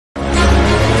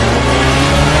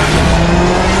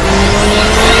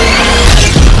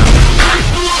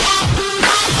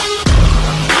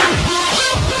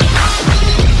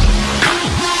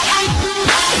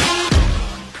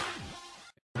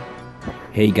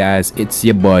Hey guys, it's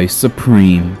your boy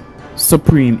Supreme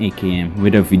AKM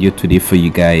with a video today for you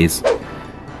guys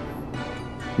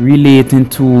relating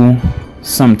to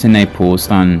something I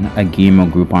posted on a gamer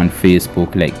group on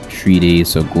Facebook like 3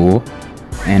 days ago,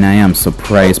 and I am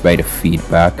surprised by the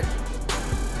feedback.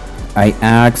 I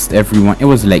asked everyone, it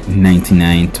was like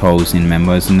 99,000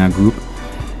 members in that group.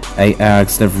 I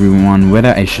asked everyone whether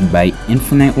I should buy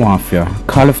Infinite Warfare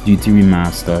Call of Duty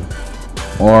Remastered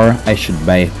or I should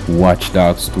buy Watch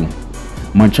Dogs 2.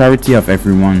 Majority of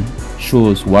everyone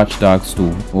chose Watch Dogs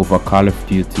 2 over Call of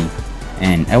Duty,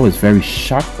 and I was very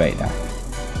shocked by that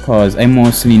because I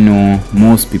mostly know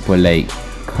most people like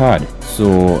COD.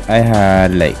 So I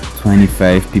had like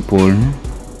 25 people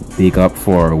big up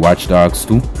for Watch Dogs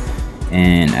 2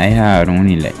 and I had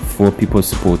only like 4 people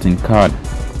supporting COD.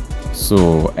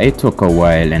 So I took a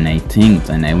while and I think,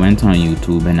 and I went on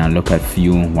YouTube and I looked at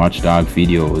few Watch Dogs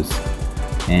videos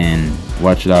and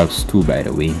Watch Dogs 2 by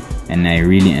the way, and I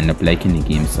really ended up liking the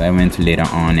game. So I went later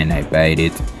on and I bought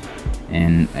it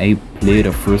and I played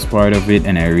the first part of it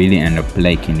and I really ended up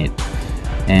liking it.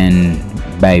 And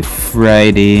by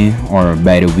Friday or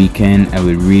by the weekend I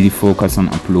will really focus on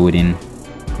uploading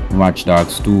Watch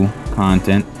Dogs 2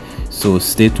 content. So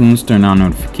stay tuned, turn on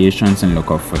notifications and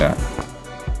look out for that.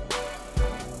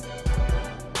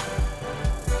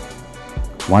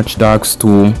 Watch Dogs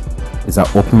 2 is an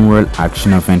open world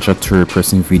action adventure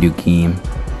third-person video game.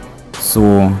 So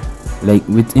like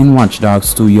within Watch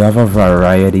Dogs 2 you have a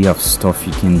variety of stuff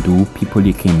you can do, people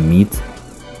you can meet.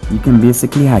 You can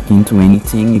basically hack into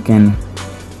anything. You can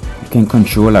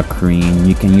control a crane,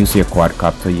 you can use your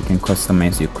quadcopter, you can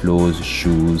customize your clothes,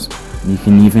 shoes, you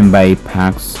can even buy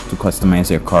packs to customize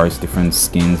your cars, different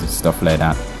skins and stuff like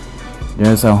that.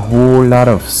 There's a whole lot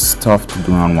of stuff to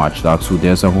do on Watch Dogs, so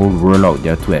there's a whole world out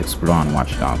there to explore on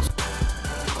Watch Dogs.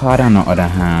 COD on the other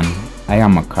hand, I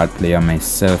am a COD player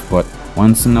myself, but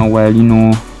once in a while, you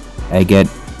know, I get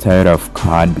tired of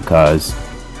COD because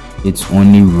it's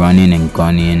only running and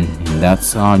gunning and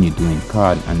that's all you do in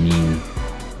COD. I mean,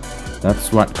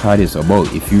 that's what COD is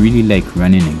about. If you really like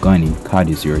running and gunning, COD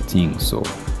is your thing. So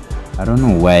I don't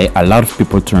know why a lot of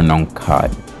people turned on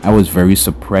COD. I was very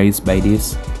surprised by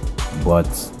this, but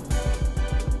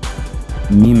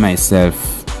me myself,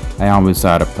 I always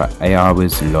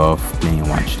love playing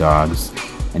Watch Dogs,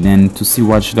 and then to see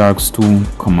Watch Dogs 2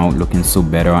 come out looking so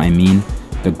better. I mean,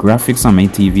 the graphics on my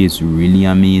TV is really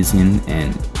amazing,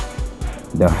 and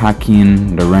the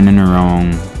hacking, the running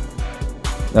around,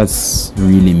 that's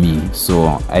really me.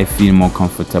 So I feel more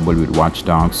comfortable with Watch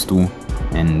Dogs 2,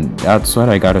 and that's what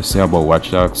I gotta say about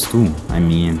Watch Dogs 2. I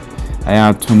mean, I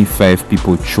had 25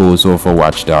 people chose over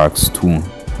Watch Dogs 2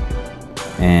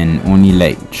 and only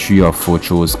like 3 or 4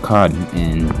 chose COD,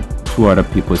 and 2 other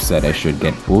people said I should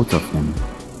get both of them.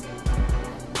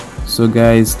 So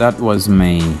guys, that was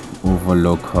my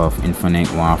overlook of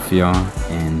Infinite Warfare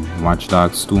and Watch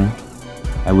Dogs 2.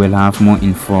 I will have more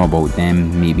info about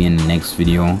them maybe in the next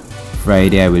video.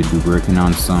 Friday I will be working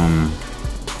on some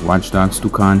Watch Dogs 2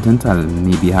 content. I'll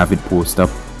maybe have it posted up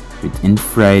within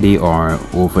Friday or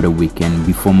over the weekend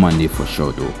before Monday for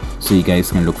sure though. So you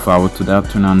guys can look forward to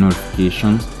that. Turn on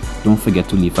notifications. Don't forget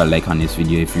to leave a like on this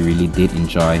video if you really did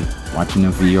enjoy watching the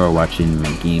video or watching my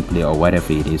gameplay or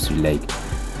whatever it is you like.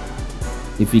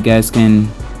 If you guys can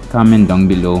comment down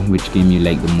below which game you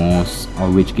like the most, or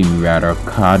which game you rather,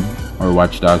 COD or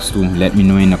Watch Dogs 2, let me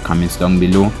know in the comments down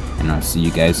below, and I'll see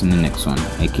you guys in the next one.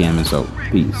 AKM is out.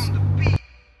 Peace.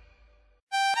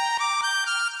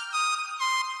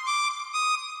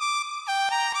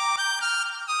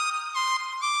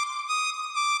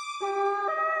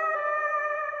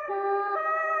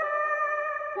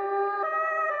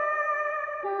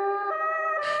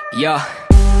 Yo,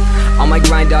 on my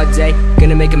grind all day,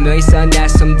 gonna make $1 million selling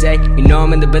that someday. You know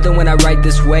I'm in the building when I write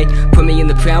this way. Put me in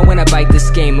the pound when I bite this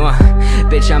game,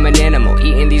 bitch, I'm an animal.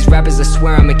 Eating these rappers, I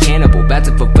swear I'm a cannibal. About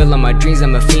to fulfill all my dreams,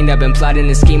 I'm a fiend. I've been plotting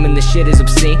and scheming, this shit is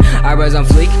obscene. I rise on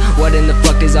fleek, what in the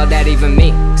fuck does all that even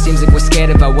mean? Seems like we're scared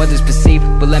of how others perceive,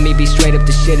 but let me be straight up,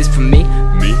 this shit is for me.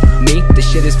 Me,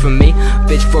 this shit is for me.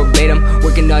 Bitch, verbatim,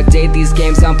 working all day, these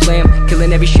games I'm playing.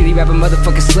 Killing every shitty rapper,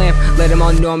 motherfucker slam. Let them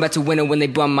all know I'm about to win it when they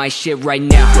bum my shit right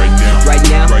now. Right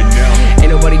now. Ain't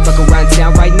nobody fucking around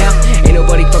town right now. Ain't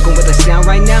nobody fucking with the sound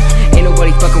right now. Ain't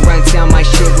nobody fucking around town my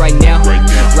shit right now.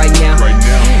 Right now.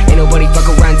 Ain't nobody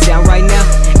fucking around town right now.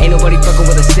 Ain't nobody fucking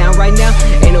with the sound right now.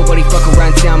 Ain't nobody fucking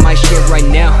around town my shit right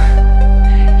now.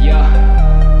 Yeah.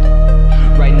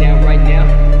 Right now.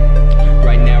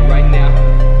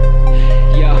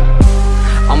 Yeah.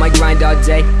 On my grind all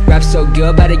day, rap so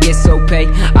good, but I get so paid.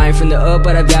 I ain't from the hood,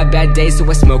 but I've had bad days, so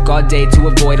I smoke all day to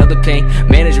avoid all the pain.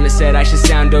 Management said I should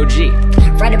sound OG.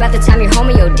 right about the time your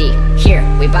homie OD. Here,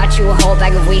 we bought you a whole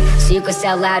bag of weed so you could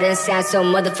sell loud and sound so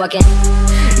motherfucking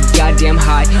goddamn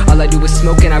high. All I do is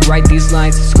smoke and I write these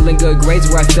lines. Schooling good grades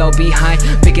where I fell behind.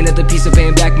 Picking up the piece of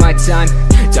paying back my time.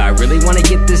 Do I really wanna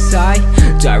get this high?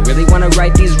 Do I really wanna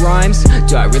write these rhymes?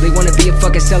 Do I really wanna be a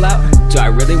fucking sellout? Do I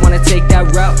really wanna take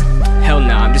that route? Hell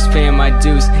nah, I'm just paying my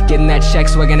dues. Getting that check,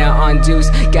 swagging out on dues.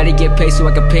 Gotta get paid so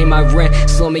I can pay my rent.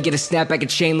 So let me get a snapback, a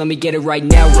chain, let me get it right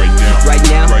now. Right now, right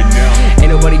now, right now.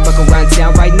 Ain't nobody fucking around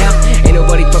town right now. Ain't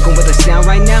nobody fucking with the sound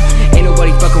right now. Ain't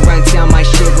nobody fucking around town my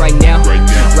shit right now. Right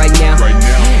now, right now, right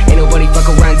now. Ain't nobody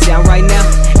fucking around town right now.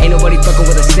 Ain't nobody fucking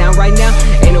with the sound right now.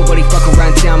 Ain't nobody fucking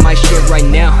around town my shit right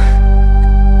now.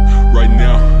 Right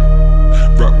now,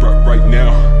 right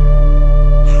now,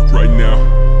 right now,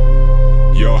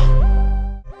 yo.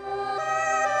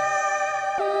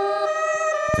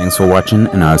 Thanks for watching,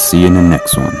 and I'll see you in the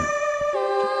next one.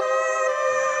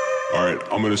 Alright,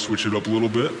 I'm gonna switch it up a little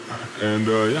bit, and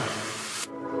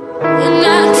yeah.